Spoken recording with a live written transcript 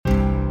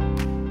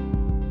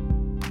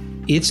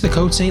It's the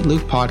Côte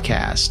Saint-Luc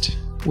podcast,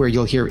 where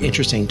you'll hear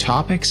interesting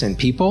topics and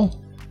people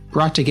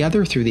brought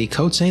together through the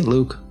Côte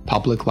Saint-Luc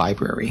Public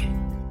Library.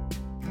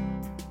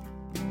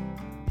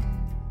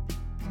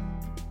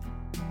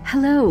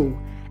 Hello,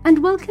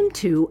 and welcome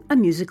to A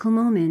Musical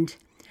Moment.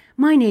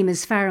 My name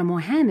is Farah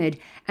Mohammed,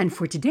 and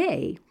for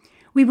today,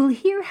 we will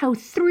hear how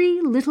three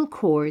little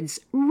chords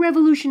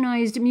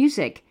revolutionized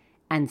music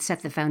and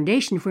set the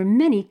foundation for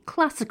many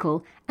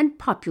classical and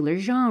popular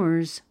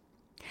genres.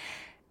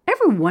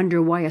 Ever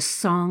wonder why a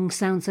song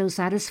sounds so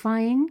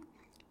satisfying?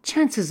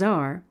 Chances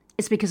are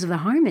it's because of the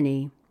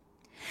harmony.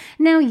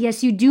 Now,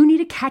 yes, you do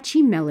need a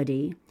catchy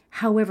melody.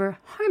 However,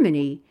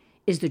 harmony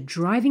is the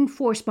driving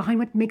force behind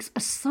what makes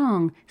a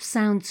song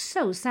sound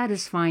so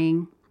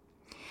satisfying.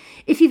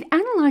 If you've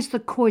analyzed the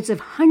chords of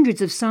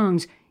hundreds of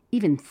songs,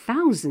 even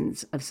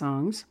thousands of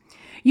songs,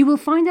 you will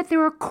find that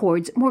there are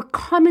chords more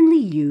commonly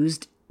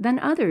used than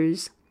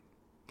others.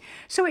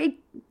 So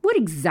what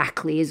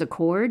exactly is a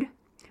chord?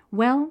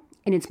 Well,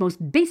 in its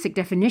most basic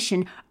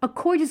definition, a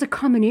chord is a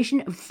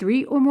combination of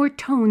three or more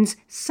tones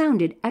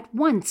sounded at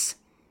once.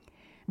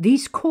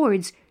 These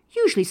chords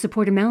usually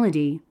support a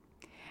melody.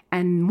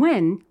 And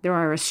when there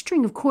are a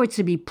string of chords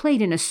to be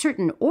played in a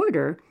certain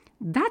order,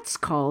 that's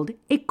called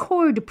a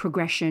chord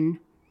progression.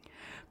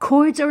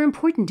 Chords are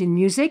important in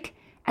music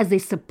as they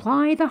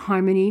supply the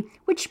harmony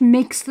which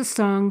makes the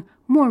song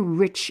more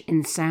rich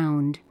in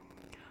sound.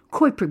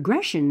 Chord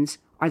progressions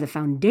are the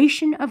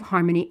foundation of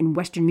harmony in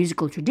Western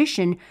musical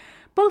tradition,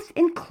 both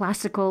in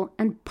classical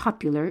and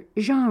popular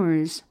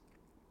genres.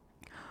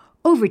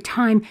 Over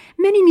time,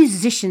 many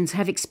musicians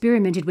have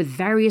experimented with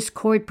various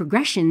chord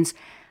progressions,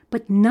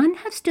 but none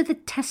have stood the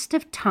test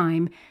of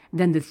time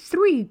than the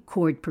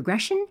 3-chord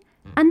progression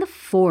and the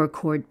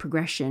 4-chord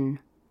progression.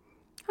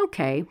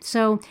 Okay,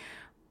 so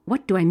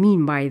what do I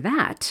mean by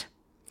that?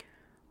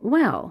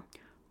 Well,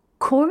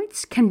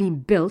 chords can be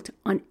built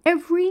on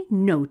every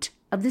note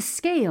of the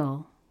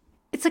scale.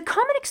 It's a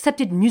common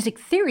accepted music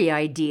theory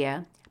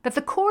idea that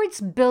the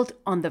chords built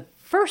on the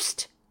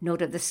first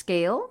note of the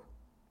scale,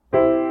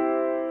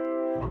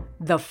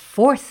 the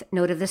 4th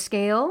note of the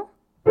scale,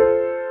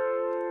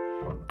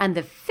 and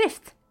the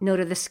 5th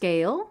note of the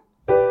scale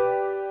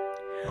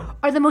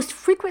are the most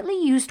frequently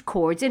used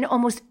chords in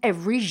almost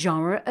every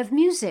genre of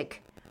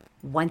music.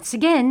 Once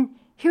again,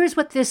 here's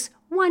what this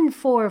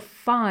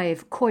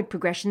 1-4-5 chord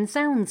progression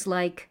sounds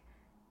like.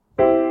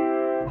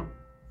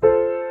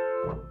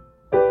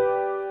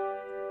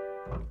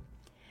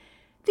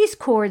 These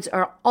chords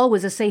are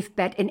always a safe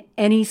bet in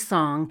any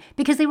song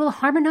because they will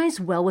harmonize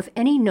well with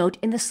any note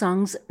in the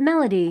song's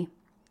melody.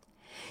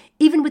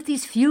 Even with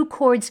these few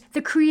chords,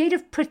 the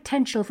creative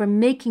potential for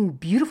making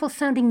beautiful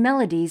sounding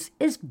melodies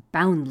is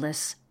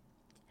boundless.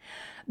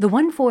 The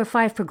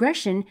 1-4-5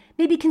 progression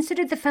may be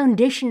considered the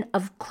foundation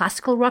of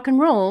classical rock and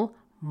roll,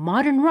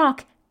 modern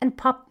rock, and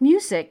pop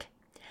music,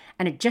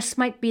 and it just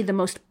might be the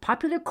most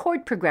popular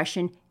chord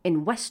progression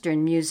in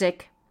Western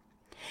music.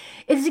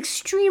 It is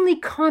extremely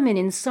common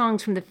in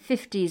songs from the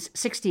 50s,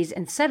 60s,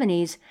 and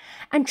 70s,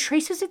 and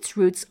traces its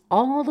roots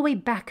all the way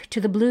back to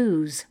the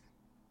blues.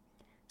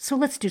 So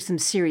let's do some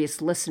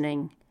serious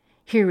listening.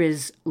 Here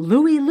is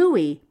Louie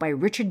Louie by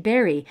Richard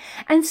Berry,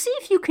 and see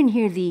if you can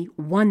hear the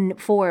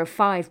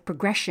 1-4-5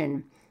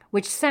 progression,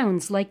 which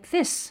sounds like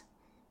this.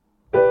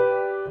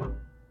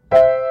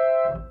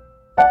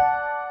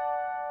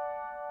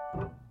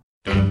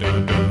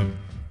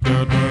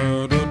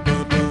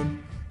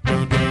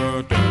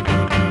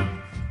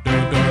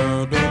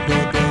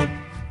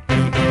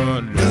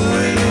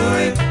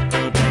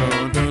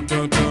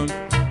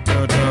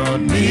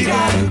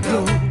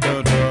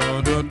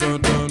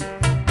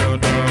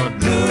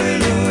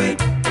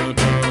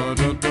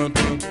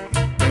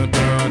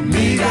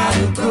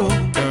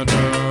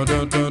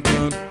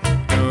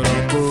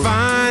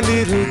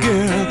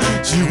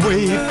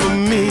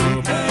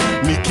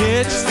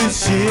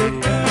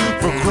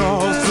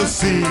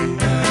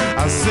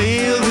 I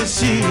sail the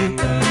ship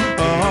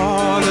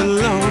all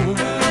alone.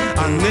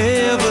 I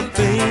never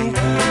think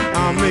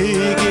I'll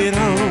make it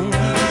home.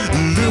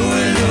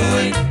 Louie,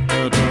 Louie,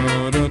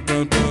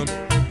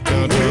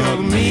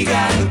 well, me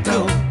gotta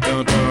go.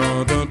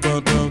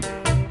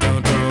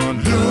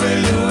 Louie,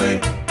 Louie,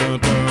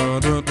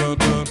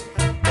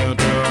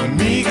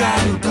 me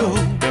gotta go.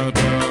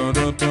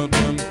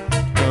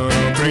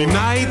 3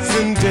 nights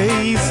and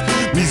days,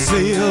 me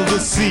sail the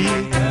sea.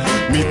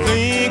 Me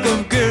think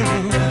of girl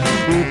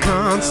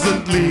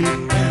constantly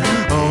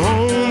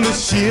on the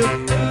ship.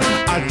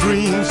 I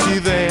dream she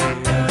there.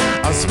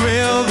 I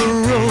smell the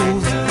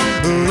rose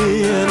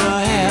in her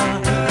hair.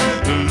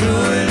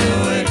 Louie,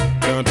 Louie,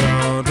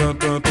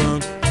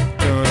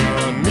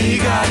 me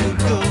gotta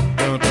go.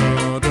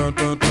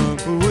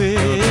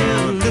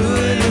 Well,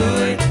 Louie,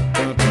 Louie,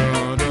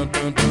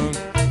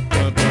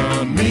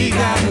 me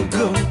gotta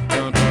go.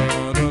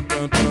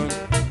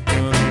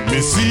 Me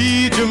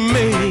see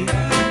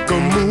Jamaica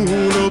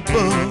moon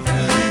above.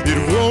 It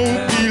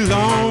won't be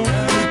long.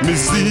 Me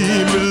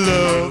see me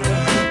love.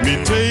 Me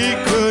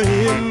take her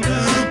in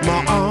my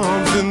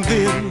arms and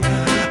then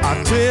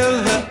I tell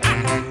her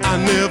I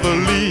never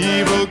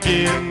leave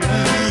again.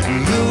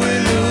 Louie,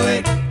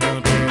 Louie,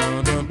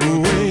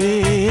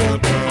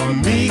 well,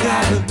 me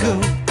gotta go.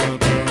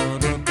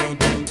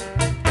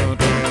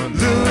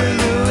 Louie,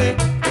 Louie,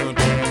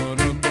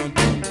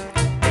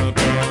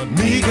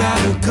 me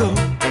gotta go.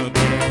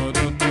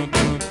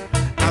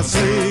 I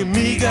say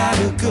me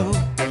gotta go.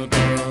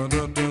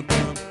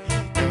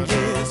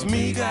 Yes,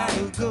 me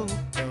gotta go.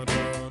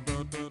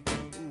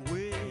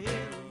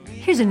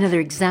 Here's another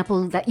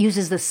example that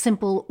uses the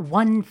simple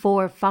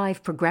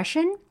 1-4-5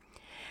 progression.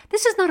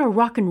 This is not a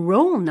rock and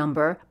roll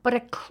number, but a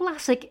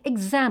classic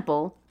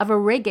example of a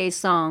reggae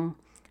song,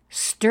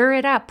 Stir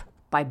It Up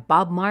by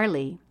Bob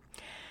Marley.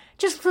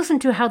 Just listen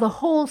to how the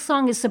whole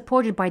song is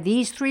supported by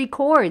these 3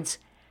 chords.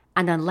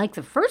 And unlike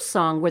the first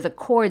song where the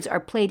chords are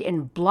played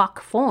in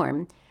block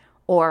form,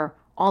 or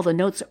all the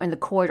notes in the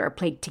chord are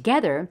played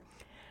together,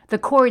 the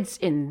chords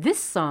in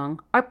this song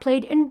are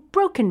played in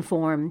broken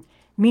form,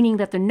 meaning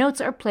that the notes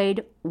are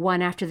played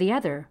one after the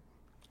other.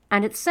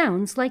 And it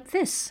sounds like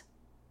this.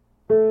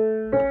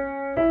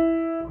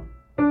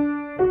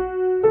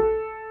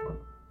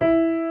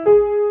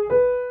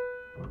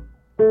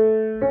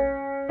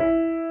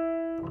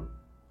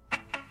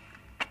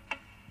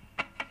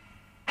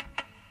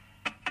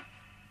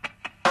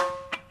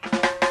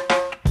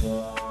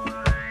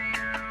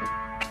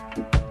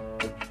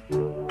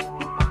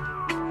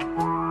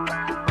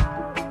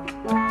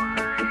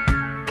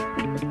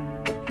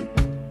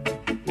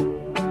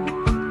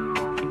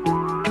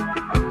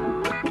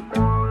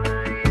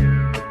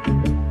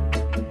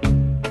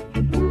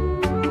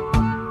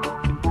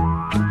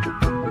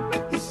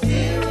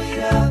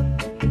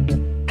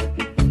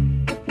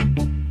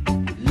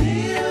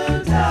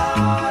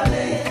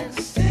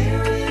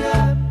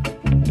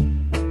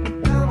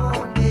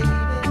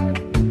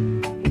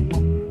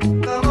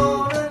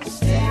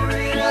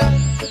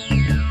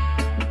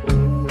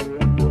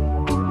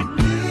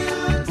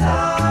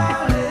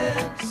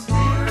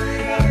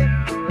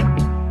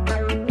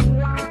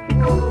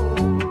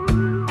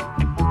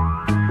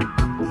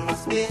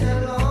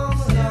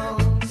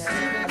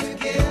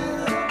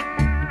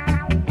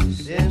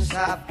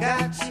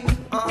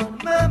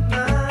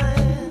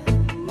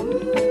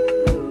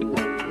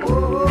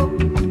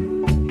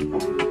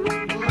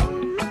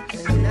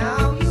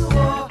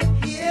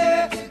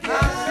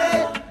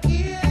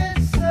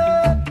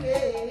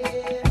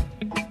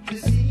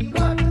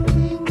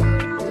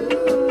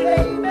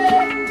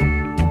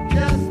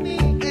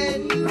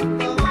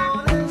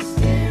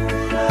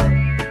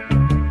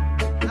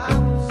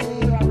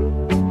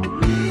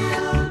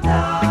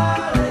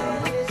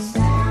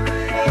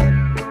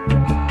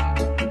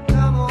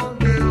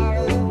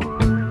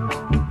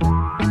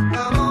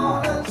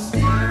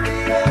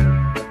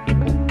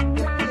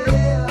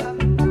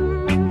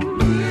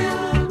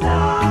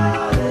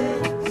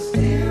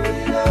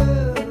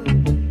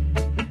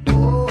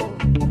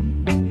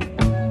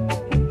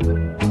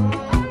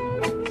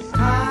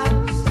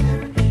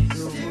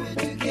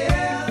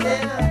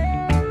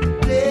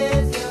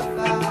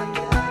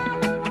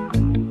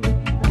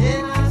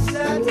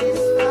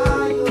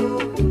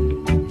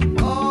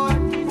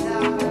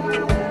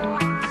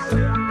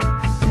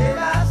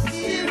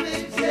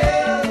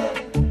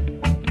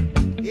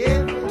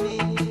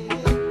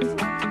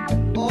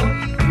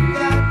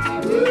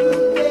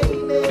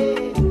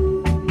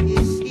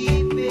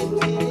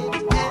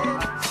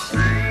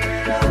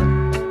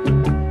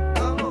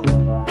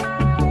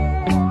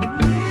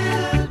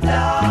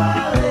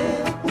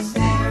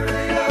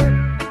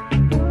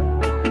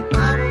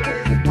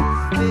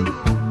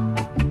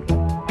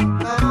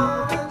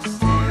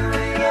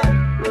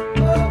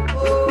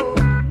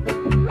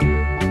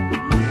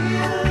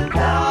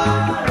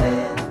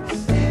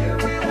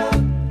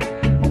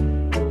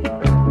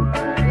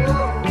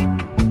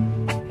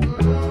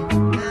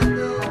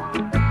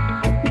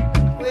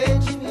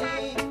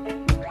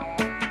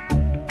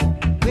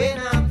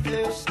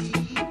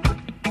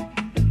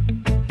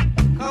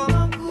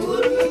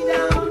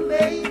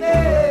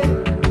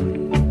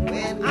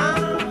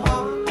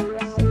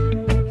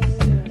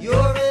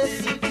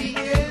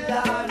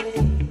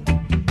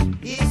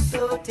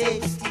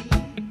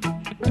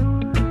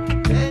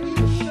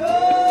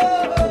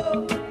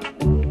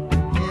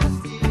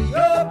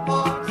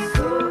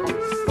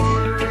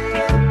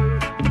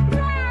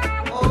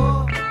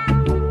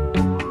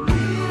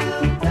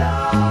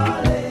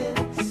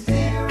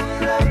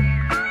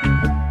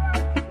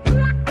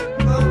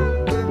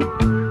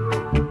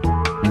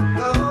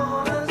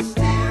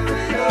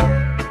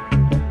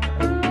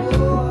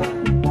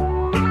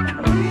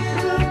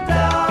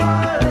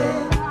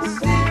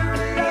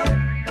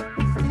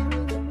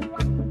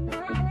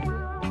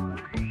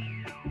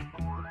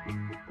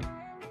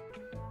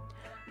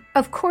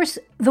 Of course,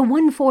 the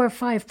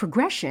 1-4-5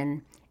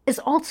 progression is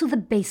also the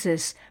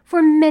basis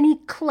for many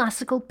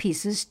classical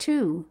pieces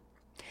too.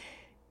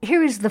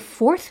 Here is the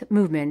fourth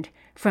movement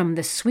from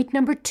the Suite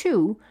No.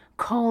 2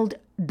 called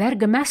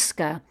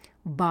Bergamasca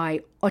by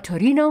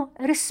Ottorino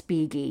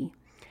Respighi.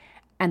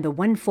 And the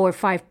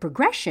 1-4-5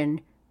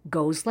 progression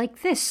goes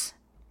like this.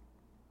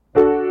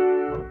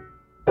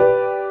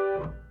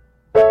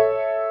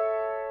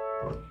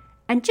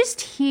 and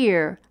just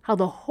hear how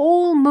the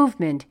whole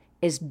movement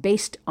is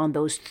based on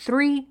those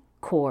 3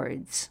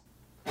 chords.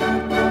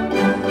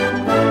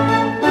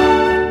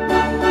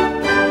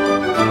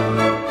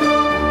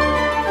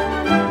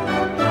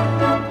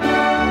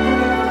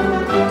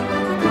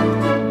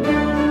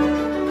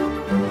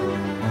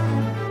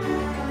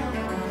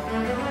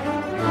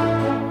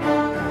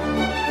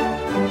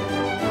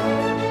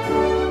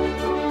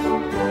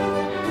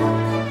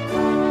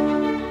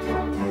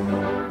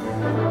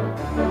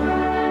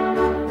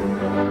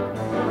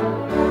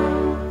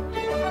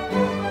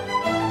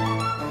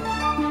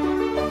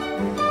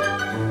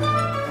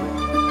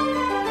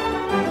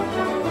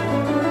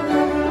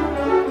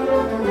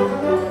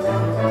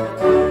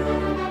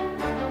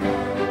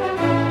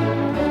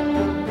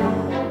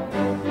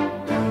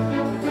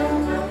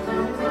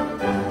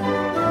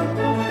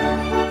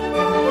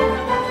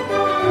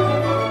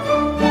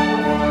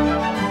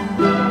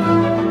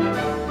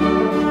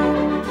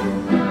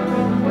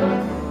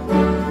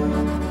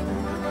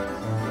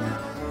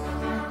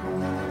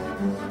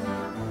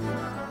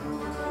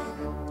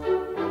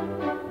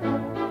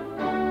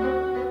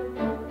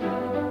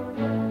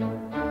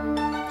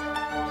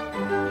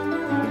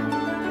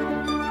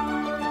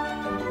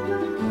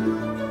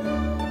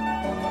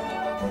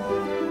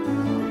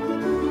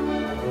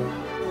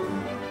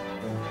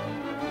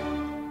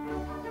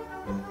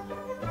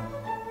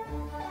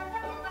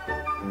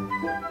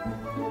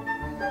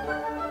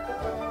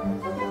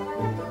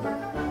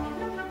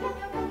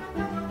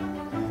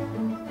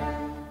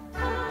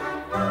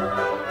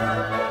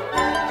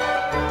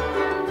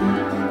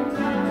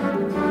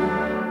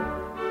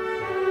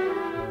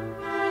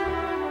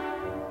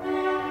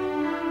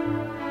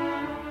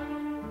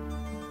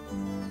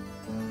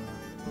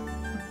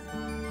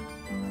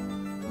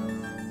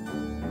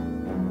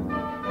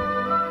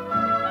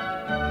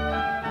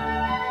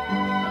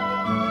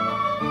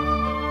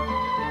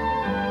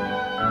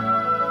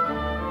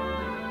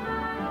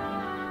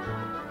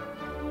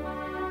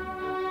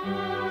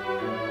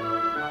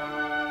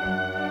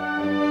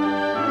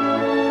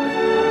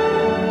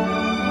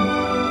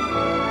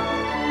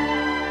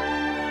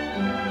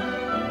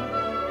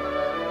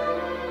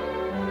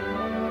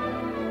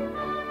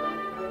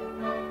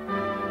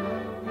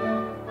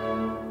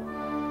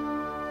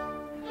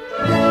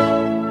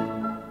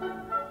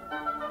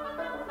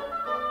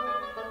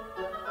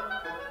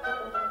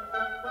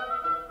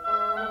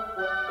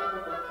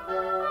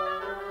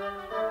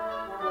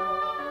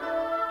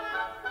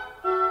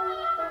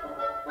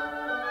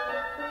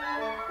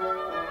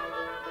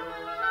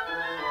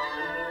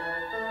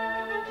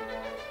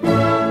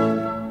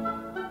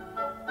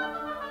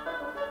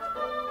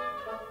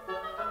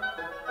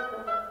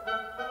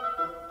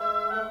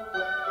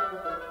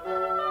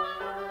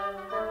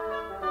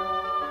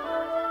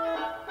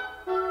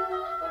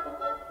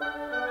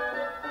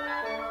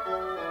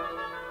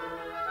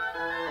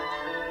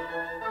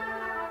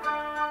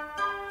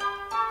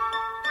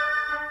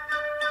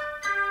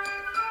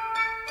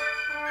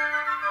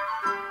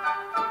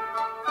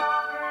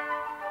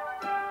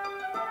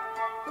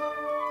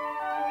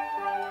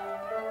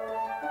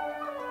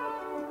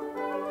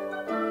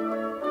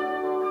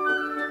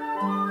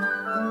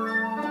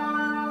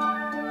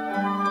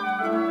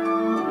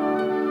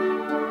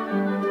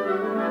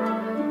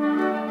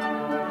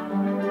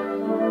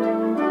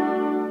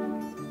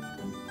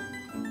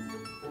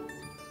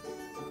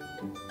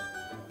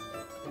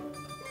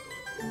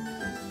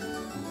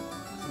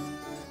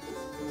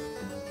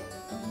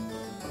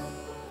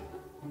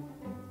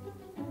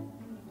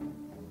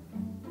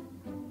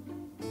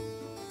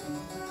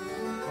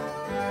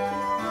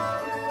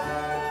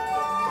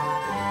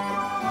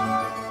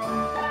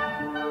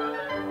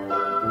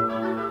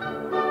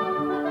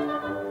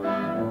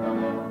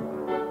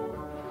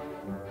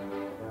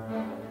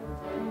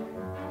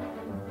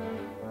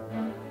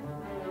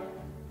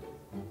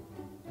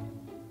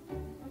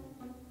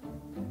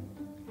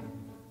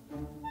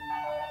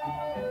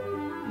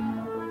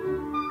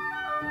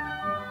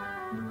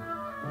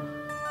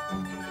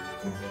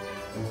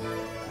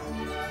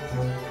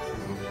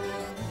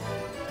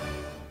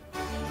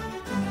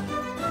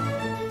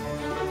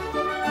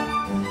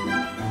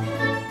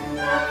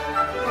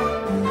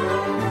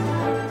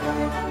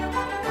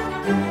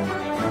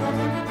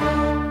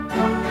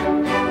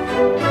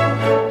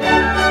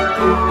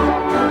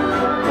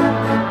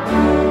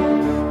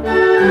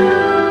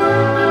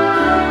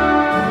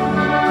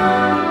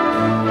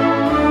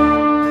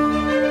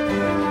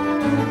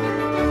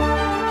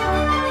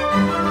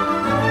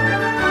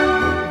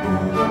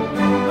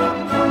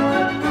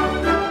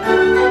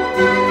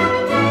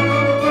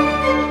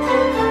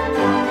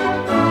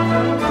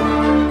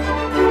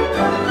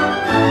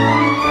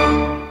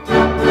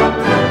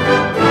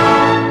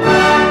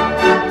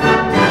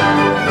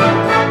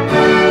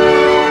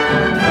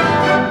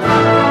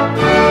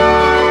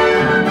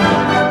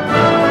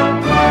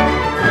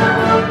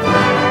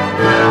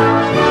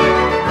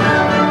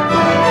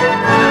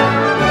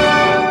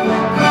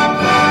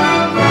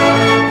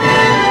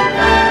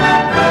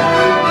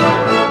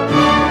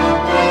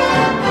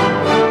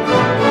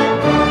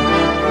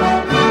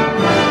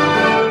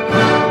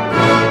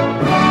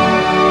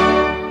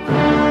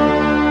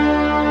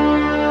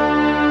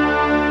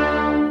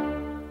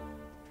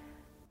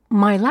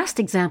 last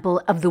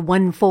example of the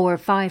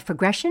 1-4-5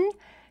 progression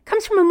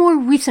comes from a more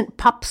recent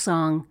pop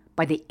song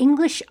by the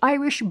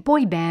English-Irish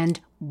boy band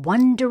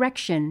One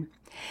Direction.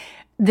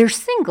 Their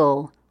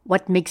single,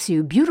 What Makes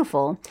You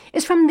Beautiful,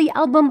 is from the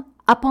album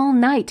Up All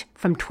Night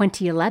from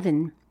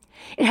 2011.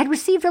 It had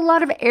received a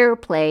lot of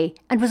airplay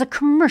and was a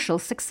commercial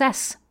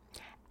success.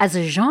 As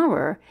a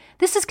genre,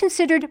 this is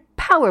considered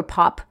power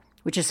pop,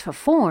 which is a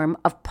form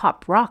of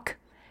pop rock.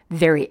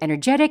 Very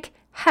energetic,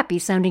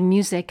 happy-sounding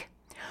music.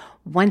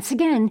 Once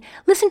again,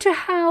 listen to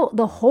how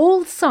the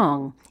whole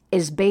song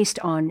is based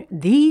on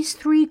these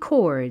 3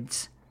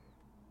 chords.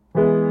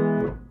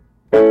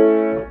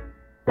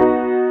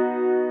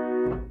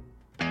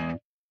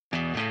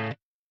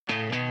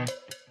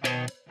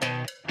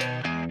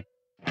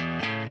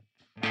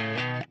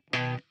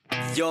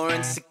 You're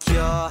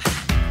insecure,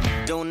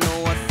 don't know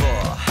what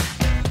for.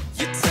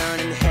 You're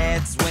turning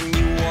heads when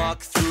you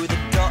walk through the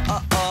door.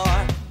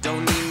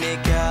 Don't need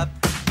makeup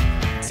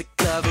to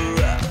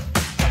cover up.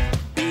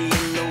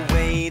 Being the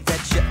way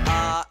that you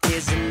are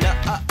is enough.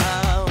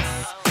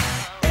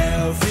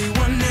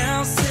 Everyone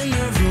else in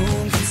the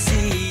room can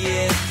see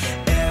it.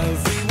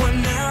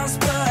 Everyone else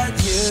but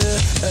you.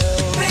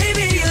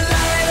 Baby, you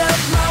light up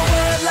my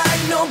world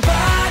like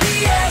nobody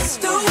else.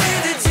 The way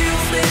that you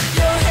flip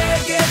your hair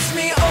gets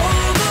me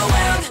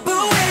overwhelmed.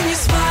 But when you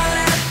smile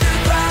at the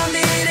ground,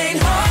 it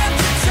ain't hard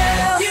to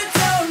tell. You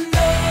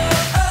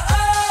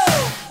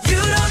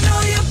don't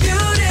know you're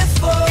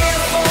beautiful.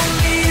 If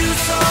only you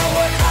saw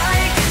what I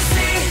can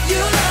see,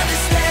 you'll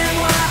understand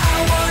why I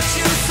want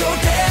you so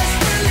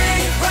desperately.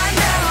 Right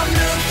now I'm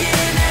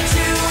looking at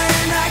you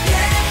and I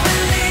can't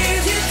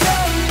believe you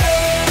don't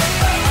know.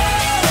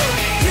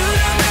 You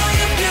don't know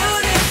you're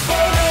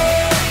beautiful.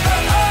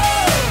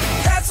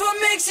 That's what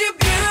makes you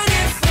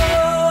beautiful.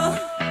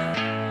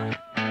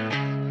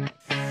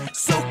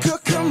 So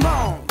come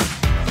on,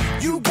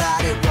 you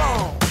got it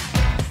wrong.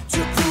 To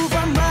prove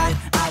I'm right,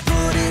 I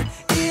put it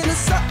in a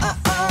song.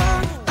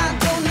 I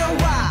don't know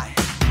why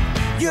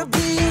you're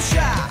being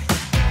shy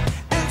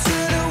and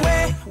turn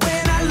away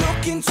when I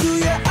look into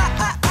your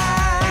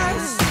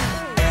eyes.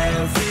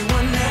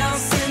 Everyone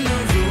else in the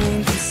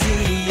room can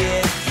see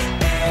it.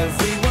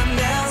 Everyone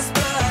else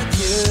but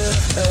you.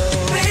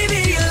 Baby,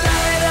 you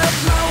light up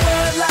my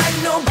world like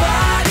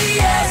nobody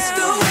else.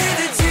 The way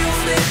that you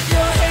flip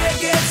your hair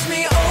gets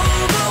me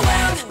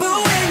overwhelmed. But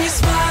when you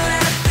smile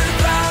at the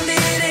ground,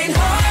 it ain't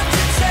hard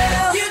to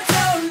tell.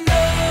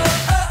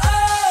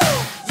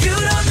 You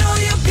don't know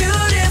you're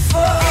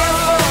beautiful.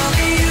 If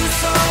only you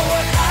saw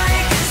what I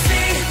can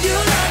see,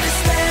 you'll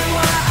understand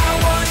why I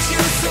want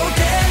you so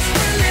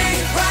desperately.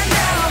 Right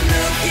now I'm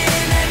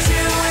looking at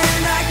you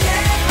and I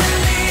can't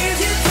believe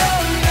you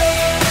don't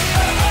know.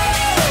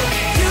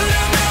 You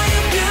don't know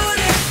you're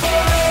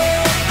beautiful.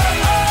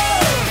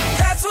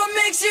 That's what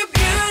makes you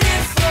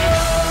beautiful.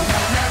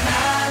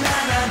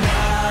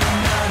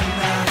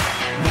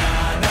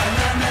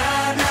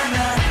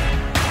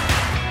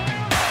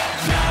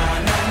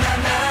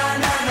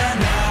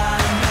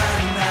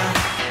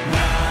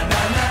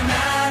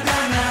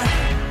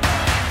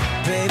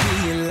 Baby,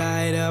 you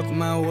light up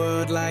my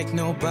world like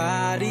nobody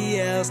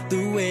else.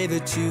 The way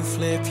that you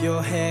flip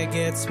your hair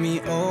gets me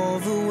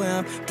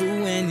overwhelmed. But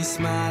when you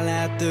smile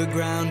at the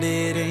ground,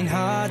 it ain't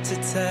hard to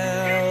tell.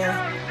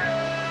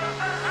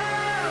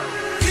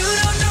 You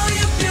don't know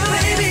you're beautiful.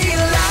 Baby, you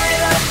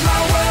light up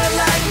my world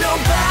like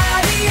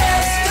nobody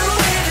else. The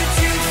way that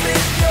you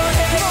flip your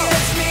hair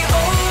gets me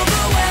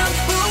overwhelmed.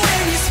 But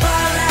when you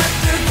smile at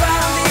the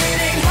ground, it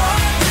ain't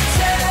hard to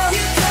tell.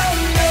 You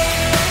don't know.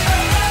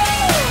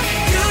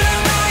 You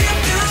don't know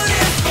you're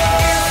beautiful.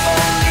 If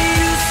only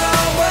you saw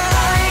what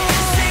I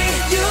can see,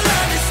 you'll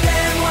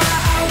understand why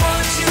I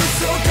want you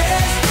so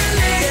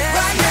desperately.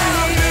 Right now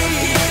I'm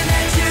looking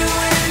at you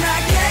and I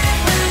can't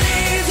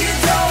believe you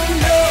don't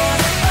know.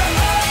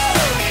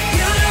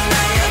 You don't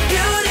know you're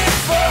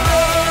beautiful.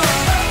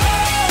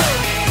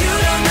 You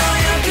don't know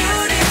you're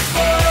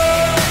beautiful.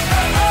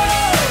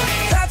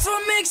 That's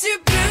what makes you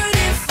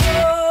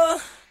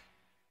beautiful.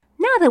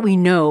 Now that we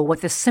know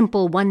what the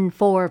simple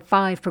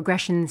 1-4-5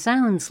 progression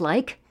sounds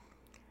like,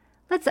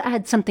 let's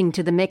add something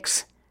to the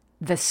mix,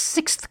 the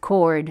 6th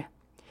chord,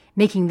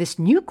 making this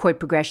new chord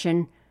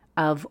progression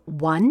of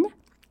 1,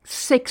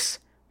 6,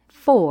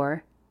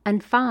 4,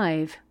 and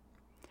 5.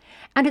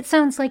 And it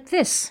sounds like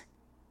this.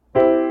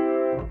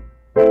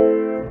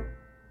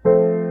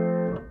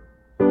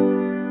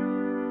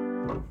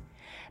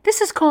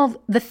 This is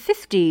called the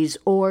 50s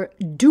or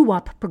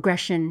doo-wop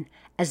progression,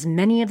 as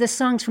many of the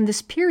songs from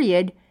this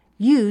period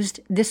used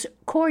this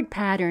chord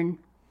pattern.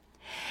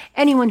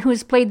 Anyone who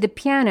has played the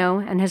piano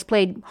and has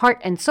played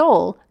Heart and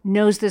Soul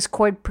knows this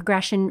chord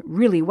progression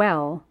really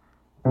well.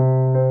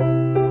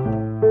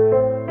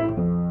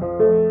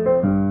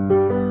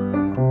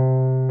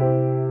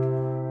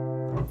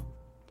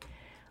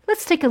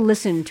 Let's take a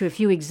listen to a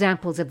few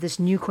examples of this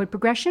new chord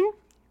progression.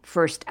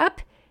 First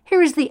up,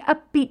 here is the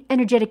upbeat,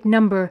 energetic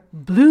number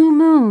Blue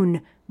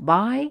Moon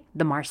by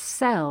the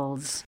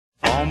Marcels.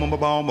 Bom bom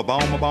bom bom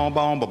bom bom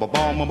bom bom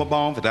bom bom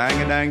bom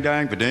dang a dang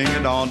dang ding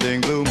a dong ding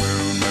blue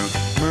moon moon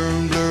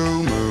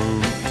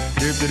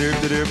Blue,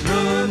 blue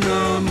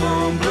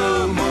moon,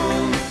 blue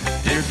moon.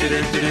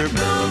 Blue, blue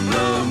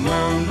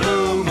moon,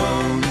 blue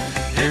moon.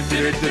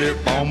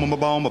 Bomb,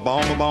 bomb,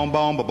 bomb, bomb, bomb,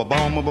 bomb,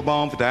 bomb, bomb,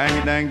 bomb, for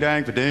dang, dang,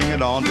 dang, for ding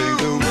it on, ding,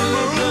 blue, blue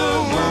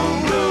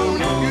moon, blue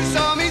moon. You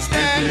saw me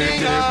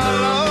standing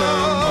alone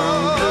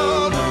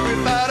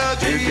without a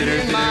dream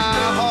in my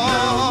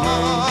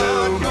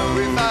heart,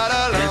 without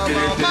a love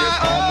of my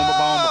own.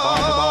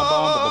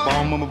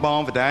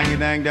 Bomb, for dang,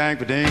 dang, dang,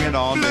 for ding it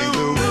on, ding,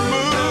 blue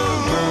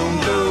moon,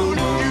 blue moon.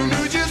 You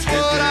knew just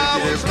what I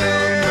was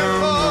there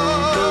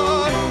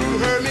for. You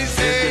heard me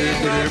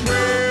sing a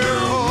prayer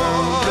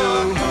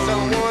for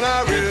someone I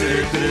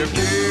really care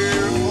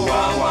for.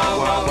 Wow, wow,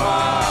 wow,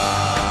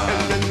 wow.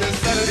 And then the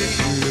suddenly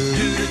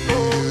you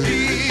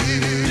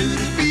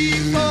forgive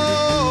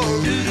before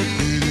me.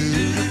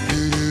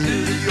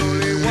 The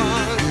only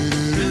one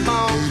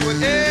moms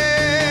would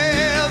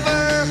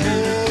ever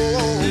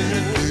hold.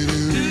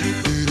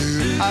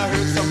 I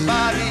heard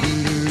somebody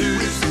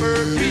whisper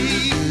me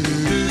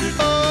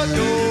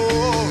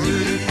adore.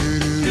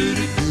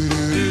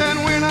 And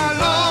when I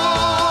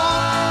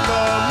lost,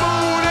 the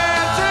moon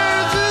had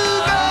turned to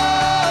gold.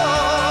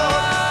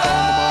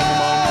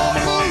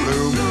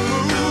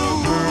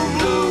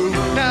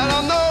 Now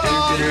I'm no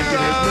longer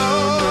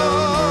alone,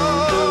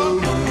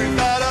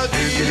 without a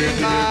dream in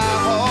my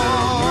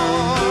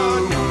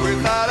heart,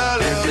 without a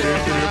love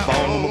of my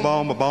own.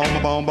 Bomb, bomb,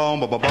 bomb, bomb,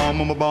 bomb,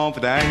 bomb, bomb,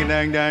 for dang,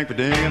 dang, dang, for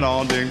ding it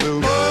on, ding,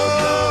 blue.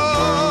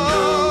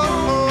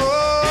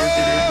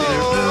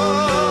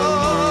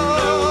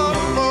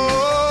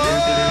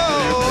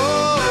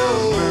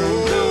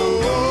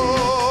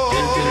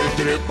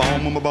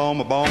 Bomb,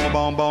 bomb, bomb,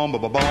 bomb, bomb,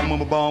 bomb,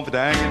 bomb, bomb, for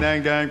dang,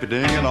 dang, dang, for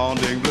ding it on,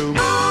 ding, blue.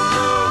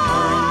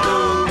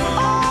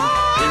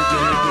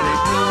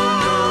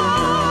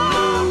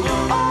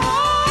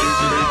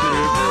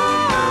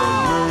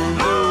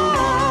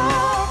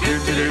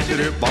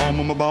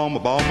 Bomb, bomb,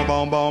 bomb,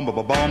 bomb, bomb,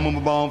 bomb,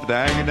 bomb, bomb, for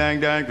dang, dang,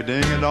 dang, for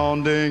ding it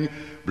on, ding,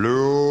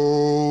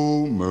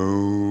 blue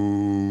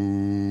moon.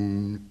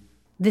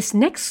 This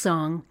next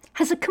song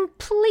has a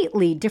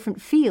completely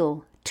different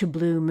feel to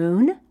Blue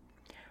Moon.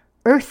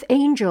 Earth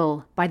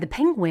Angel by the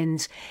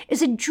Penguins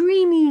is a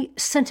dreamy,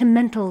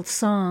 sentimental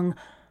song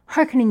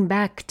hearkening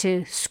back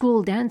to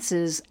school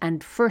dances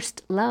and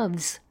first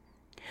loves.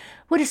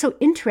 What is so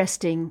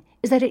interesting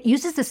is that it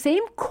uses the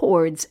same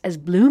chords as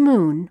Blue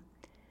Moon,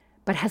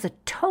 but has a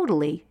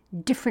totally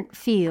different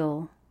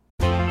feel.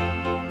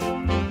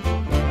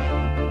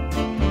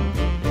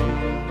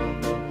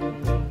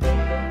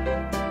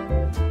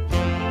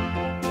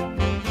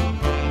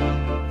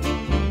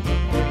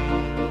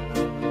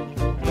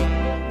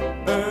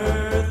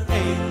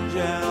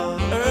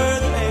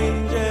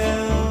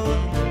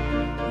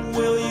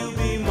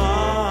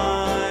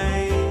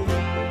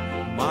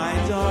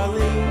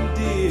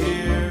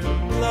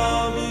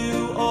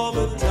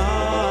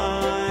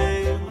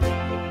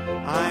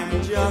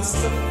 Just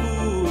a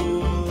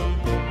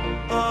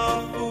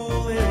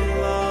fool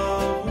in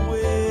love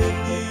with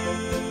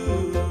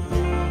you.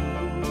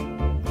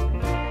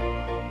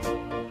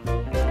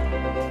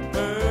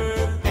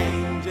 Earth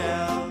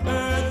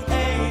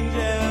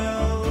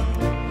angel,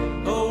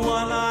 the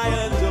one I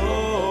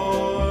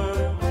adore.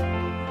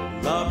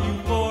 Love you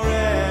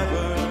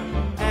forever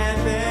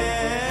and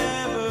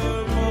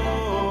evermore.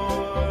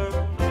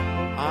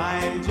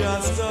 I'm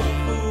just a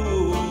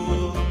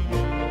fool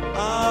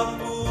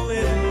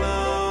in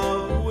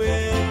love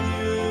with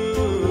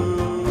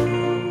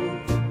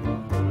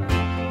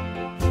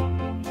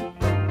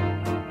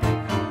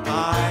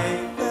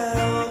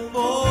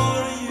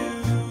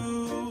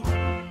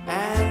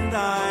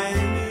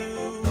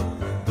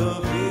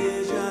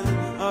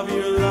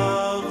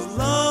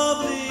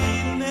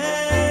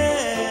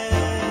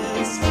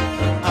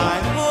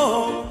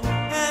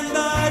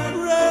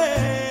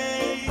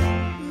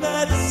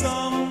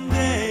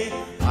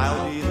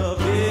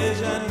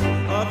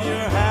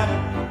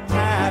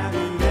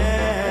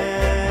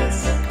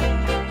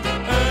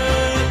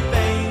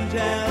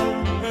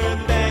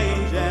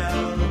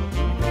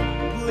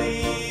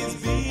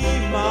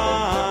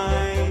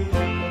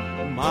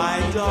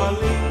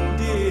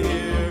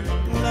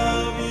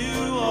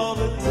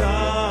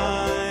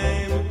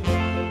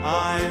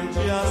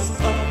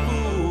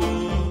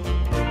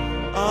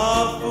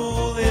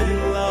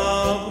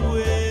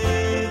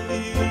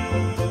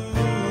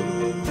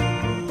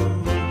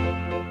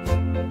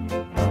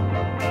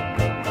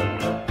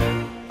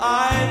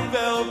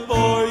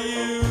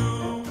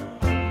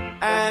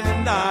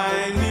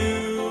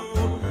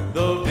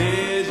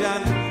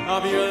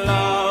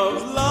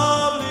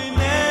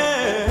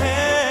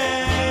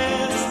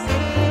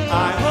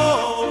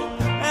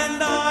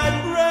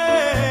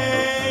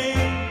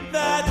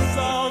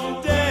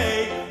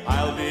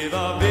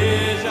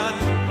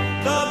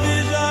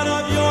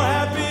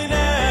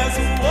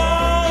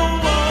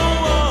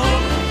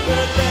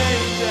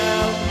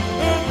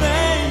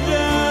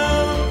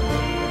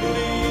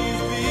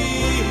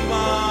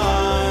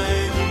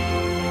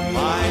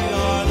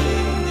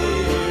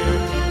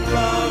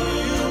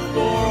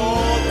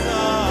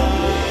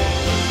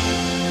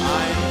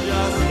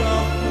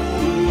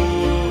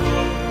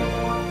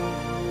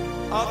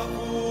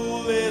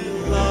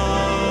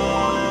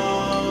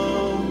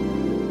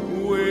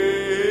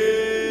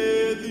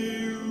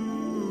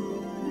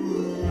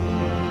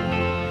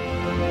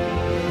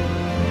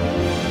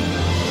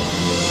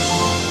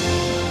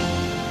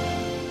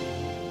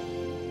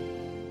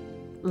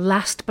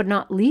last but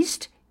not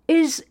least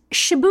is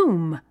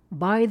Shaboom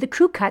by the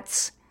Crew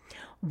Cuts.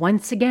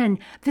 Once again,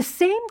 the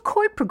same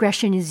chord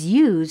progression is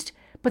used,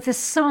 but the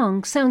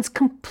song sounds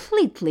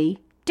completely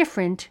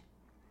different.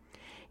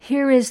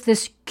 Here is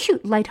this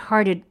cute,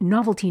 light-hearted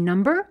novelty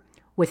number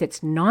with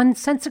its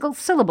nonsensical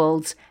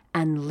syllables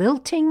and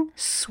lilting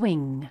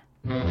swing.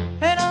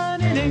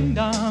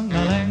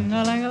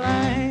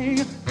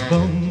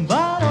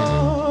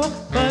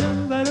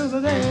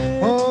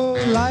 Oh,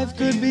 life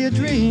could be a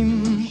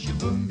dream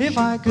if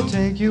I could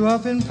take you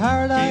up in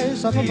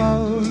paradise up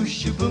above.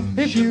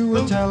 If you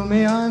would tell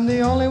me I'm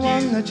the only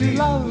one that you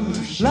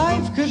love.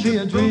 Life could be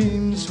a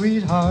dream,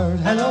 sweetheart.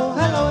 Hello,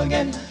 hello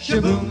again.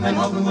 Shaboom, and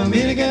hoping we'll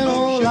meet again.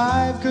 Oh,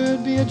 life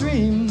could be a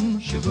dream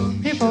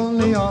if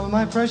only all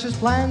my precious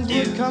plans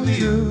would come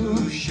true.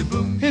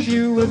 If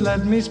you would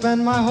let me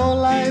spend my whole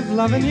life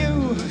loving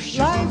you.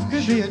 Life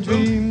could be a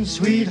dream,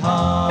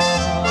 sweetheart.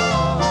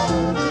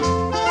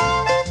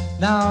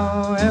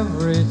 Now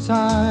every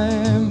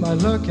time I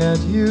look at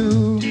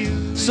you,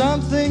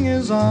 something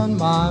is on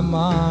my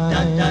mind.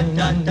 If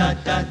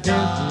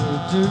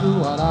you do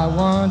what I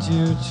want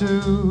you to,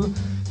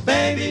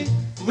 baby,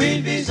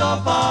 we'd be so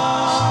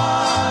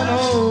fine.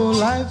 Oh,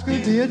 life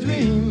could be a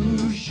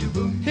dream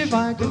if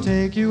I could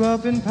take you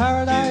up in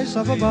paradise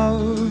up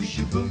above.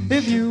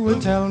 If you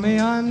would tell me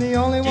I'm the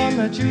only one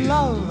that you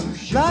love.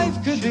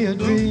 Life could be a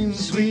dream,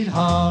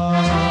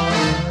 sweetheart.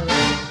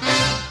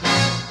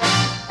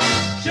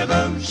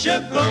 Shaboom,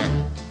 shaboom,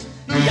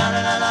 ya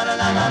la la la la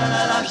la la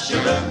la la,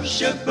 shaboom,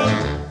 shaboom,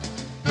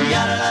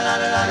 ya la la la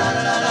la la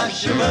la la la,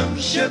 shaboom,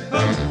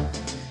 shaboom,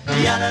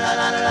 ya la la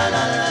la la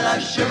la la la,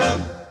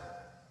 shaboom,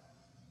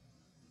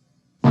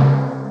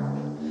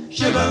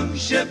 shaboom,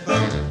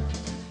 shaboom,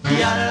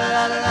 ya la la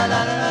la la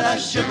la la la,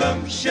 shaboom,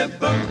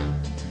 shaboom,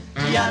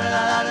 ya la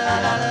la la la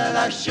la la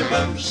la,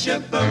 shaboom,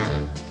 shaboom,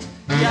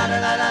 ya la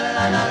la la la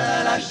la la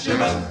la,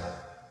 shaboom.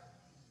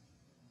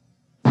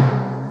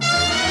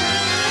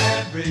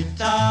 Every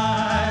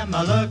time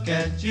I look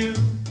at you,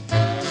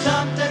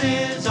 something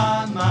is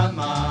on my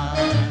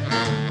mind.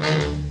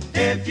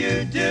 If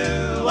you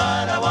do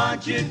what I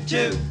want you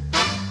to,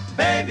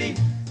 baby,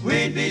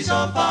 we'd be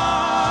so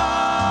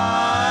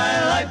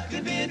fine. Life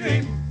could be a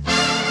dream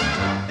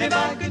if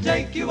I could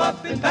take you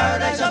up in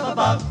paradise up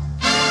above.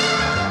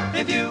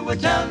 If you would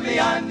tell me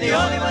I'm the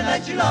only one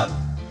that you love.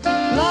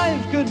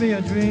 Life could be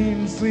a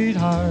dream,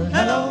 sweetheart.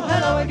 Hello,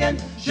 hello again.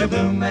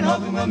 Shaboom, and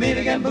hoping we'll meet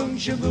again. Boom,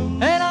 shaboom.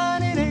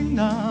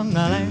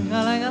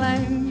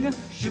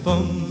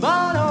 Shaboom,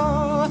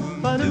 ba-do,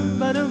 ba-do,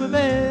 ba-do,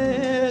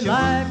 ba-ba.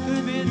 Life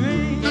could be a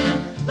dream.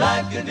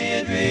 Life could be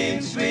a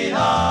dream,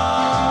 sweetheart.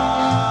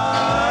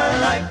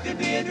 Life could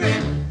be a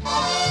dream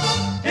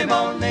if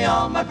only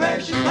all my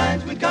precious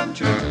plans would come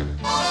true.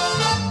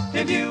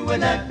 If you would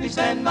let me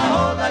spend my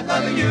whole life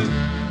loving you.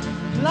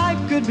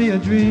 Life could be a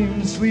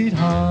dream,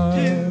 sweetheart.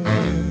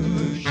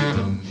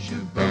 Shaboom,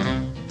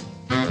 shaboom.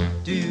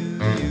 Do you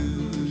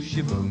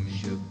shaboom,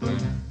 shaboom.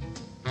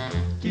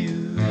 Do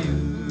you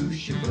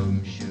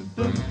shaboom,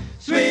 shaboom.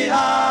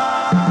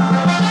 Sweetheart.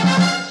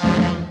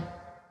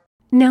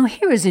 Now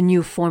here is a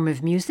new form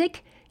of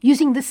music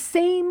using the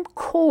same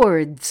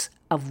chords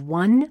of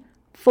 1,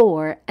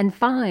 4, and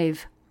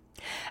 5.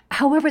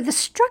 However, the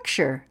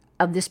structure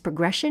of this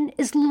progression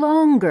is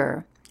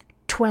longer,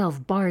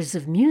 12 bars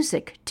of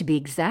music to be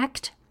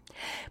exact.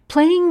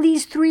 Playing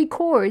these 3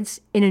 chords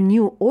in a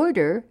new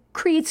order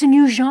creates a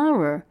new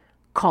genre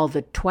called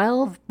the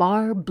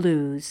 12-bar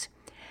blues.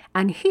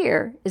 And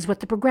here is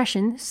what the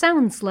progression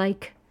sounds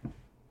like.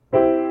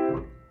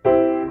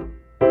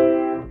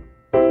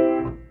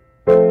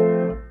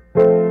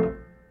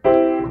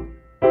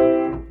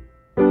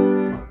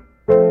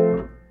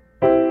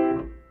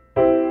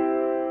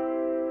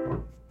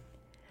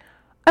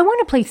 I want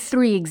to play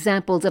 3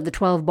 examples of the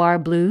 12-bar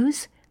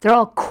blues. They're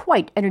all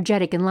quite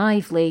energetic and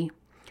lively.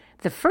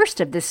 The first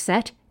of this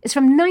set is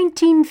from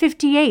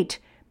 1958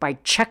 by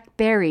Chuck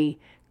Berry,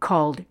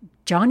 called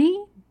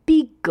Johnny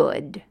Be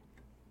Good.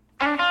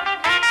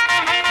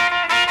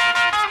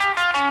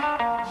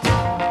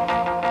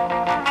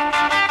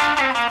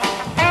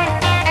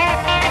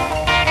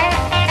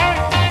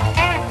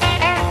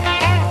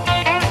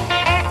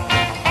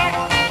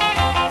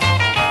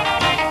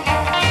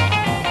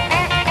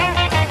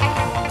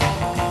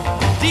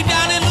 Deep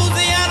down in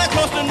Louisiana,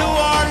 close to New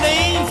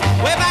Orleans,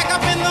 way back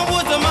up in the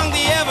woods among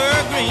the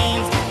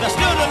evergreens, there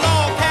stood a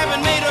log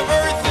cabin made of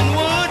earth and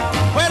wood,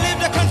 where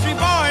lived a country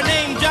boy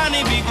named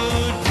Johnny Be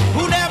Good,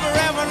 who never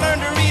ever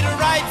learned to read or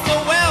write, so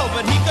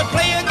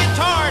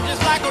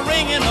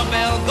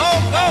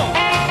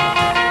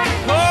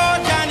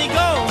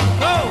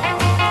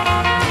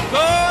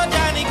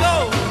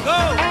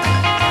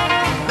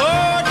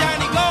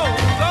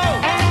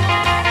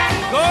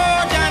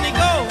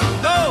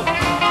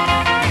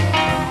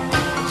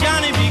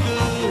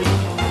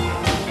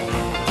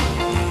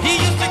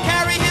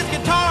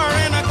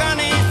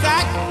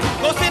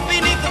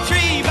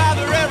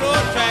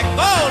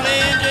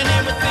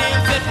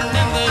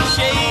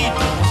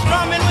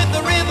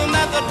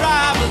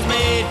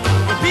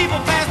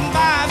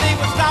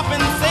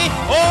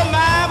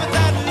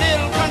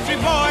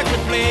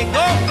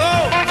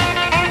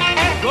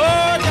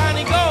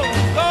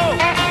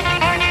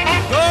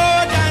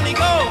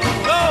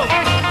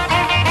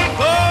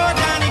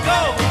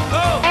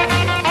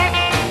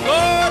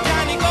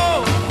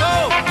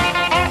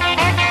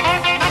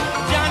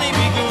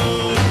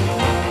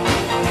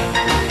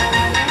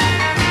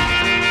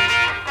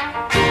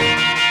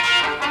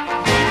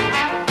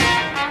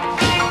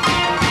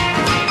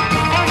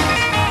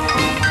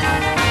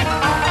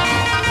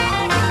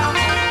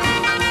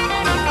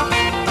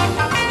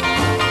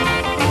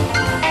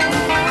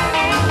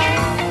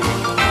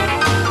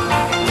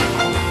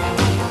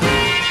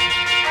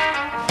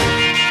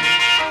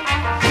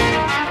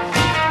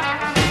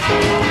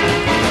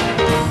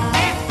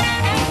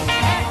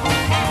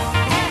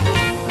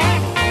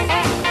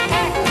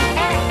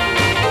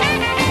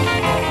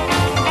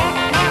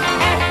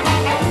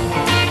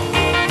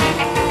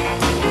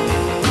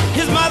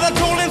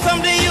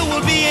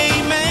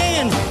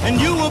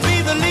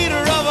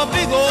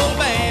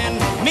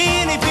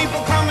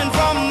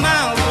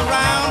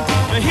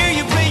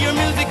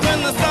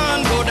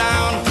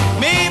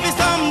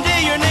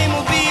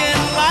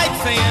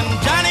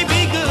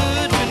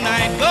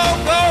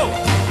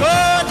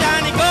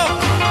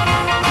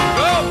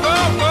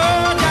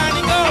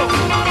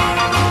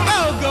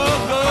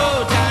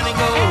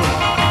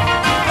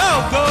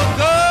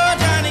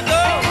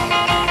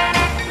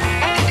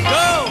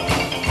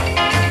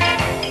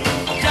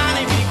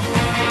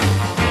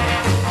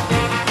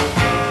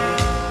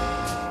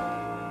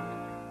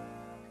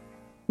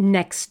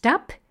Next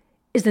up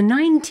is the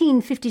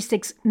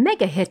 1956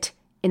 mega hit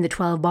in the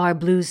 12-bar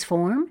blues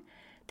form.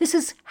 This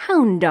is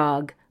Hound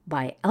Dog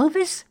by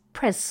Elvis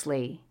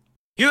Presley.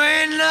 You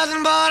ain't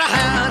nothing but a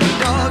hound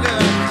dog,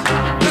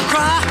 you're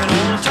crying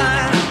all the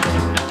time.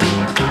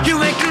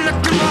 You ain't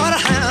nothing but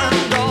a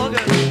hound dog,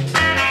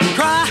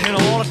 crying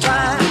all the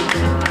time.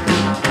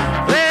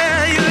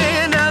 Well, you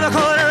ain't never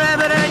caught a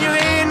rabbit and you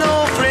ain't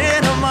no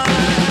friend of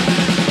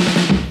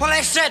mine. Well,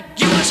 they said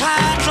you was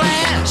high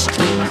class.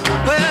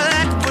 Well,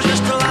 that was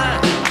just a lie.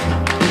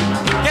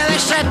 Yeah, they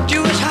said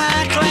you was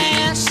high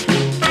class.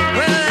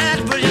 Well,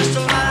 that was just a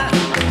lie.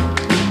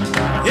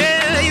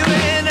 Yeah, you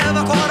ain't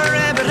never caught a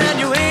rabbit and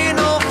you ain't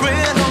no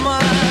friend of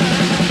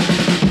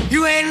mine.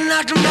 You ain't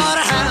nothing but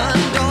a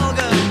hound dog,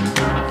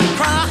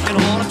 crying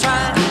all the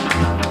time.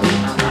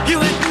 You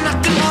ain't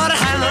nothing but a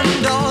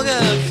hound dog,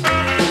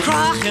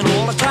 crying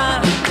all the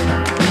time.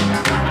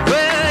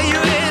 Well, you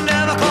ain't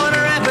never caught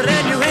a rabbit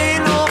and you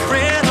ain't no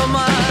friend of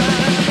mine.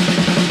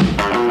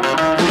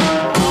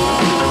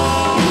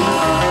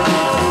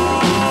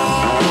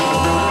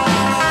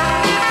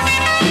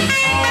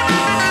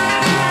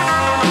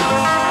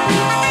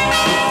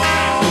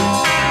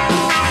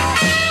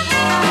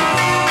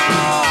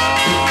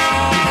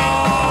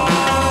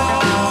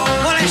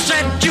 Well, they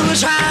said you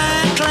was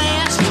high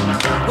class.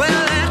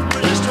 Well, that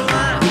was just a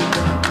lie.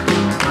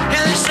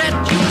 Yeah, they said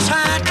you was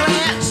high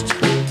class.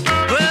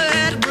 Well,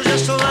 that was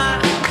just a lie.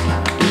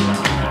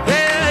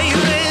 Yeah, you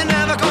ain't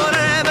never caught a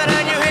rabbit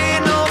and you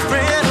ain't no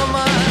friend of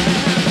mine.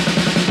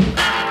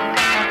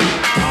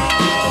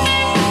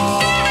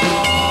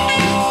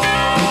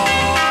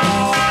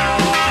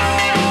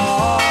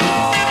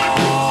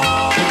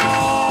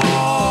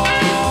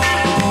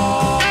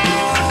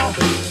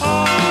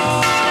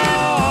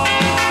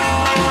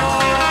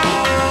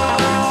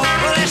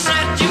 Well, they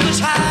said you was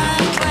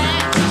high class.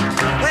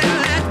 Well,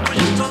 that was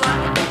just a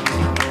lie.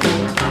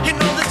 You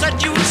know they said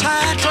you was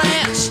high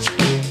class.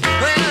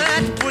 Well,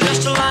 that was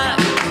just a lie.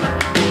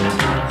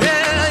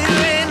 Yeah, you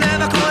ain't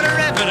never caught a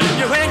rabbit and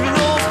you ain't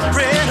no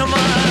friend of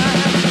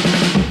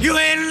mine. You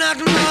ain't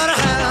nothing but a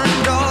hound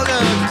dog,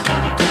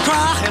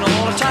 crying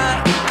all the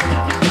time.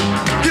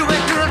 You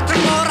ain't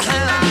nothing but a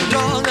hound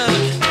dog,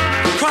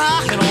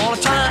 crying all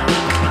the time.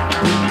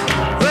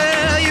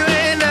 Well, you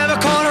ain't never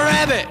caught a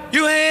rabbit.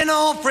 You ain't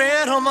no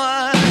friend of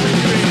mine.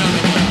 You ain't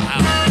nothing but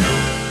a hound.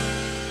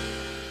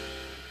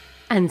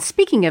 And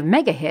speaking of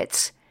mega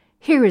hits,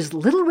 here is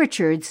Little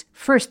Richard's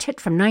first hit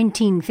from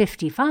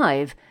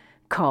 1955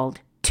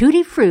 called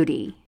Tutti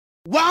Frutti.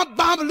 Womp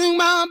bom loom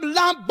bom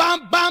bom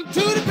bom bom to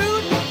the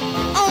boot,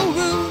 oh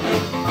root,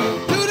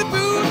 to the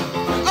boot,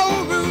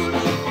 oh root,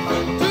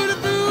 to the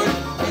boot,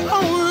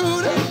 oh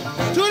root,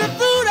 to the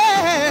boot,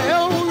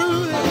 oh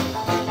root,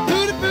 to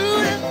the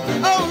boot,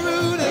 oh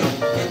root.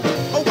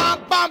 Oh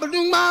womp bom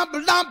loom bom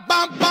bom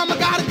bom bom. I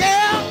got a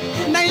girl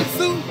named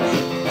Sue.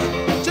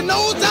 She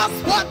knows just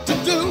what to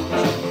do.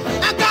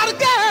 I got a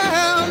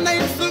girl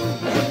named Sue.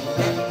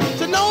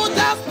 She knows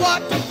just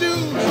what to do.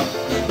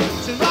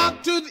 She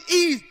rock to the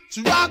east,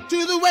 she rock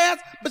to the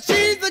west, but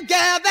she's the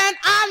gal that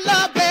I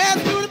love best.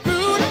 To the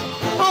booty,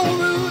 oh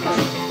Rudy,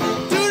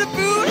 to the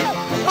booty,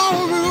 oh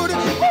Rudy,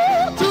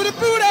 ooh, to the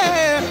booty,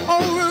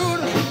 oh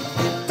Rudy,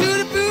 to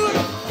the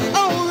booty,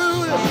 oh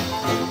Rudy,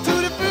 to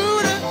the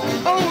booty,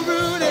 oh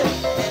Rudy.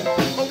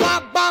 Oh,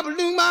 wop, bop,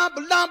 loom, bop,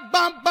 lump,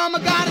 bum, bum. I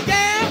got a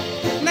gal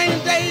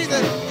named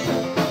Daisy.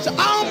 She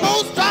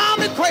almost drives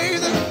me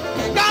crazy.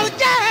 Got a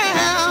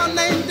gal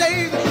named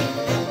Daisy.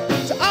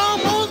 She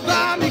almost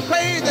drives me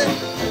crazy.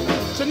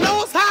 She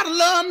knows how to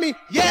love me,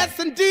 yes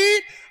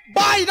indeed.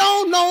 Boy, you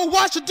don't know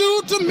what she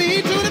do to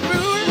me. To the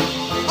booty,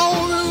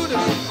 oh Rudy,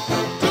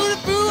 to the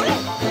booty,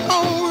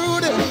 oh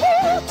Rudy,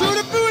 ooh, to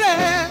the booty,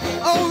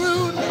 oh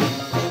Rudy,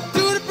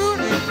 to the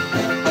booty,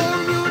 oh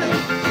Rudy,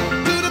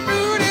 to the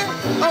booty,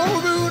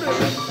 oh Rudy.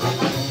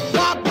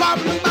 Bop, bop,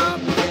 bop.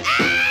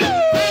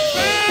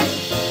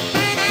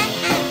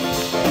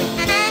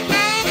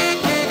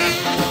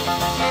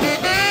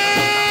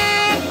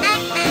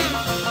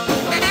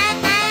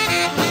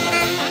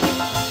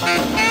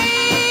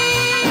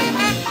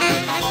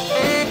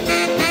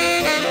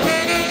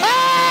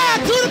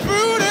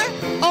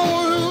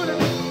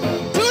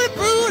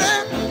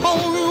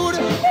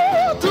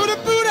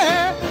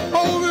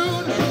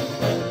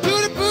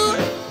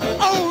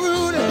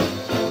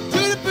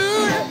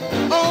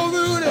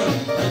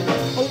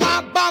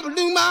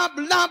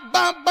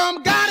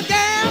 Got a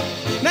gal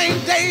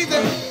named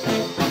Daisy.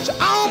 She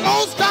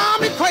almost drives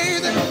me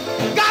crazy.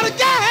 Got a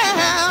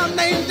gal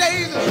named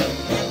Daisy.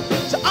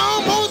 She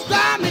almost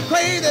drives me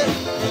crazy.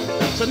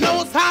 She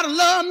knows how to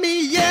love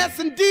me, yes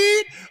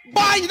indeed.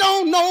 Boy, you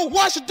don't know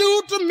what she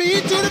do to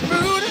me. To the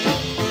booty,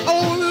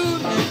 oh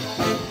Rudy,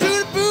 to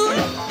the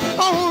booty,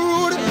 oh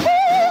Rudy,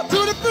 ooh, to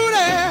the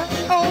booty,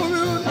 oh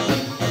Rudy,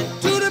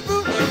 to the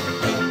booty,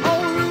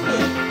 oh Rudy,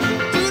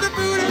 to the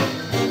booty,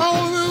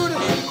 oh Rudy.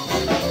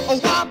 Oh,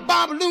 wop,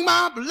 bop, loom,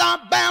 bop,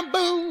 lop, bam,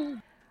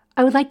 boom.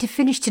 I would like to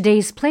finish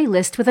today's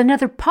playlist with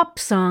another pop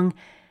song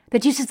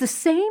that uses the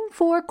same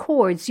 4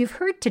 chords you've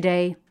heard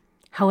today.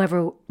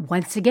 however,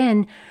 once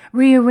again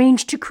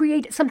rearranged to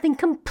create something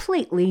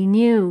completely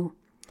new.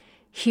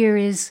 Here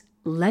is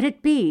Let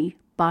It Be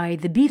by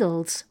the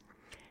Beatles.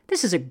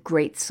 This is a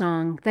great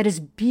song that is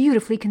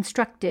beautifully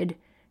constructed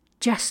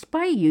just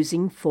by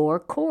using 4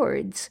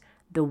 chords,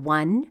 the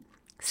 1,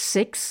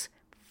 6,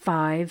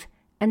 5,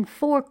 and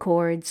 4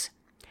 chords.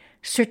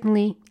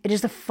 Certainly, it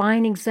is a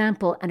fine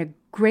example and a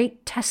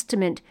great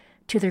testament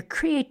to their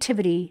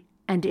creativity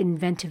and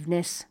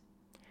inventiveness.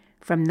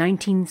 From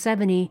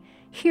 1970,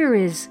 here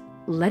is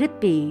Let It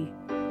Be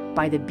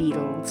by the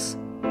Beatles.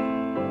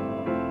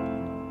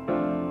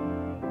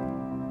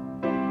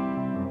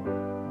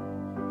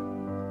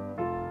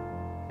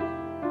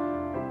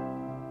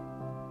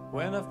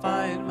 When I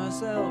find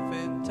myself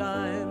in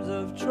times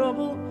of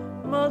trouble,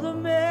 Mother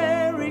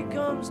Mary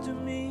comes to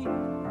me,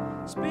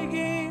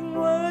 speaking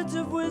words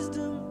of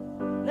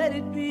wisdom, let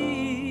it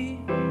be.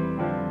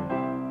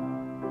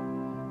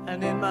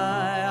 And in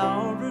my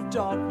hour of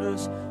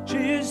darkness, she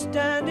is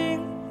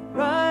standing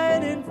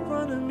right in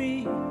front of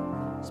me,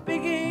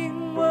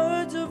 speaking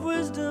words of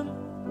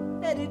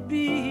wisdom, let it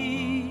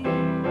be.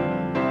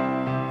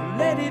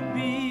 Let it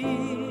be,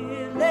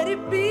 let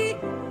it be,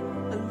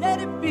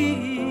 let it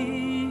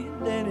be,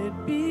 let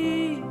it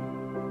be.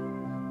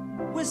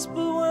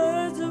 Whisper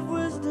words of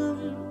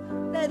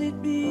wisdom, let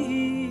it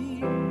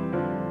be.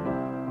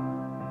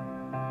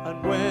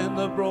 And when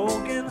the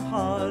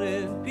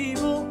broken-hearted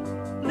people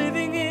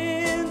living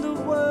in the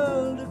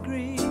world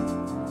agree,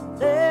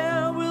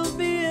 there will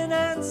be an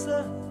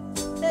answer,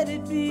 let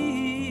it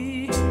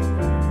be.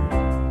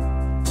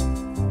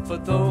 For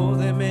though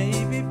they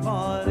may be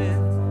parted,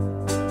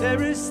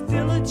 there is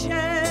still a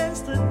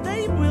chance that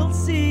they will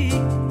see.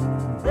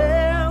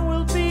 There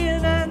will be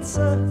an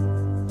answer,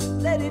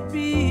 let it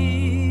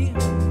be.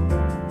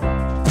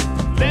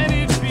 Let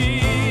it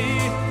be,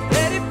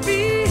 let it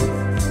be,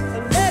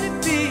 let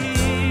it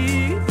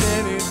be,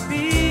 let it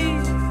be.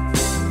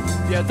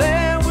 Yeah,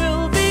 there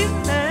will be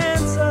an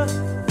answer,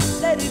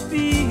 let it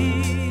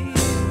be.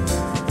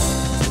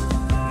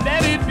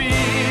 Let it be,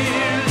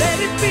 let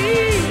it be,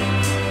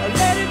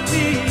 let it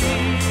be,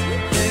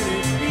 let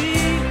it be.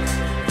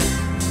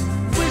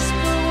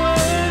 Whisper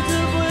words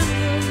of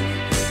wisdom,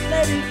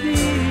 let it be.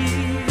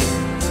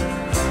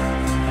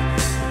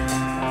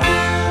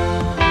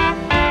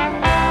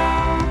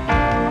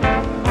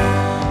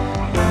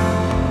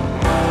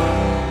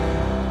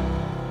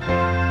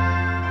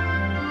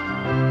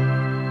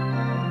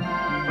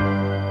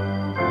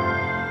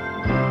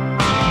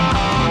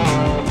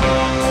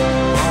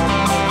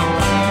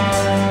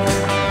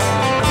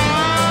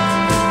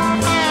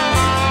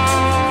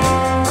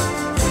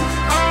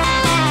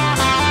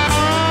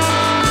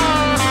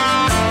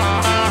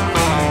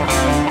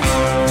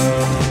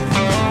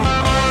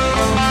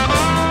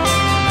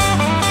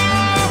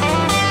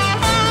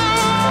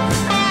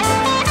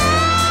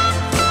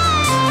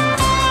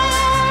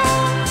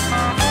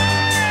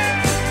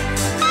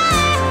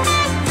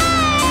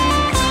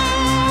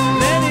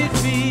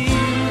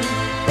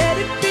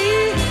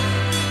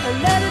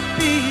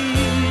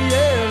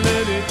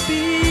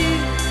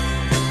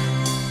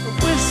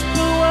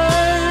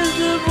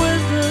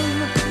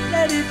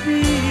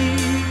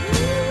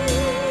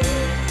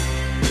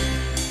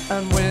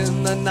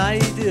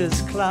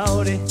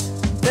 Cloudy,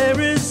 there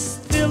is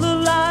still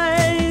a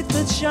light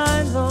that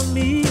shines on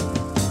me.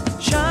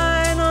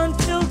 Shine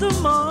until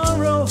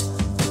tomorrow,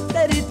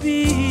 let it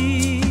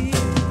be.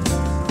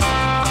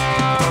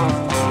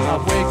 I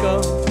wake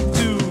up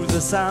to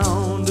the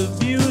sound of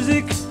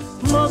music.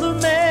 Mother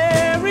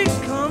Mary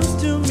comes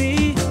to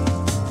me,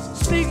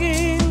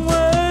 speaking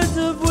words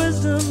of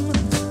wisdom,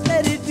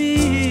 let it be.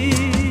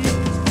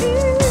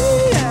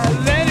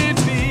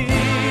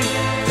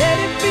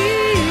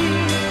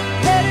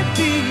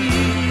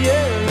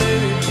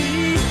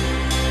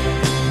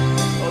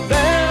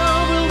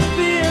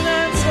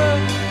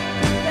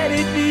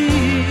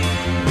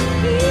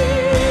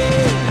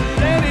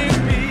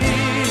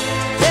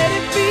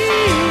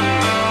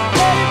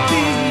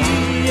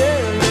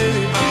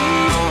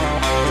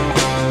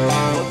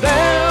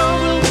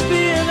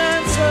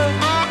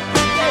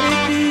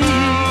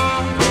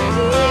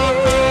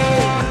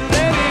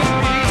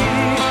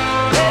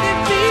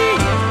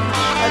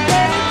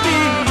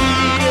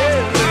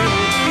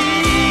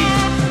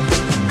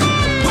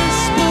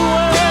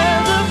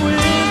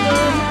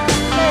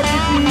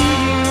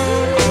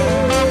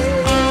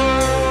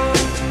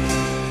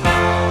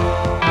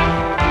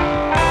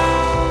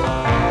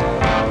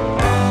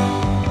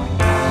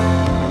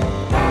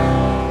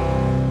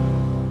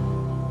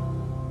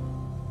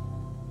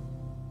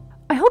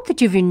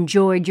 You've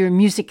enjoyed your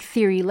music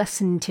theory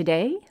lesson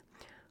today.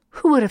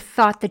 Who would have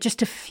thought that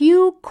just a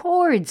few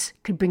chords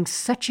could bring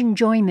such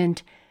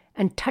enjoyment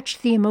and touch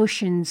the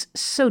emotions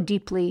so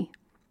deeply?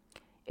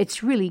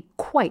 It's really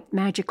quite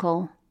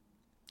magical.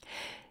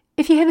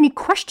 If you have any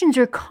questions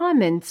or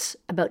comments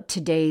about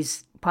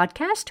today's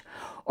podcast,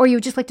 or you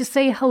would just like to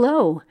say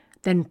hello,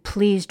 then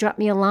please drop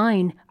me a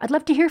line. I'd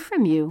love to hear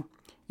from you.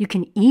 You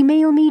can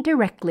email me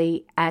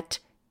directly at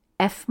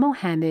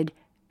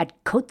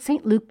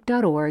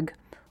fmohammed@cotestluke.org,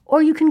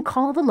 or you can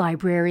call the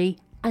library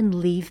and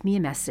leave me a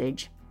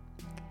message.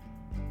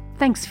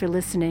 Thanks for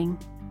listening.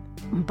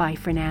 Bye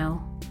for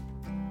now.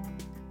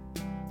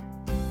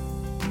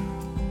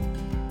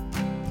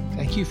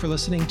 Thank you for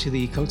listening to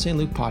the Côte St.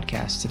 Luc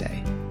podcast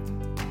today.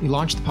 We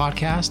launched the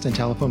podcast and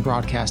telephone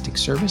broadcasting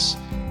service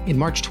in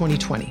March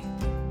 2020.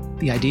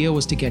 The idea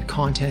was to get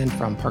content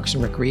from Parks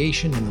and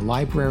Recreation and the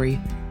library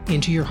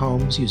into your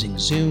homes using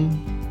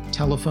Zoom,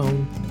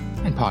 telephone,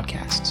 and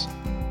podcasts.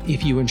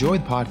 If you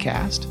enjoyed the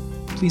podcast,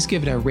 please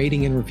give it a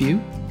rating and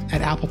review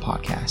at Apple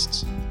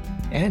Podcasts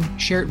and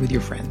share it with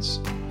your friends.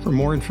 For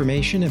more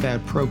information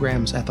about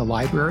programs at the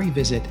library,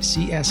 visit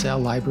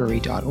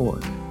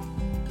csllibrary.org.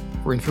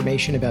 For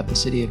information about the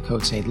city of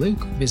Côte St. Luc,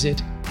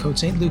 visit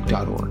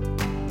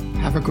cotestluc.org.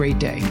 Have a great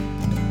day.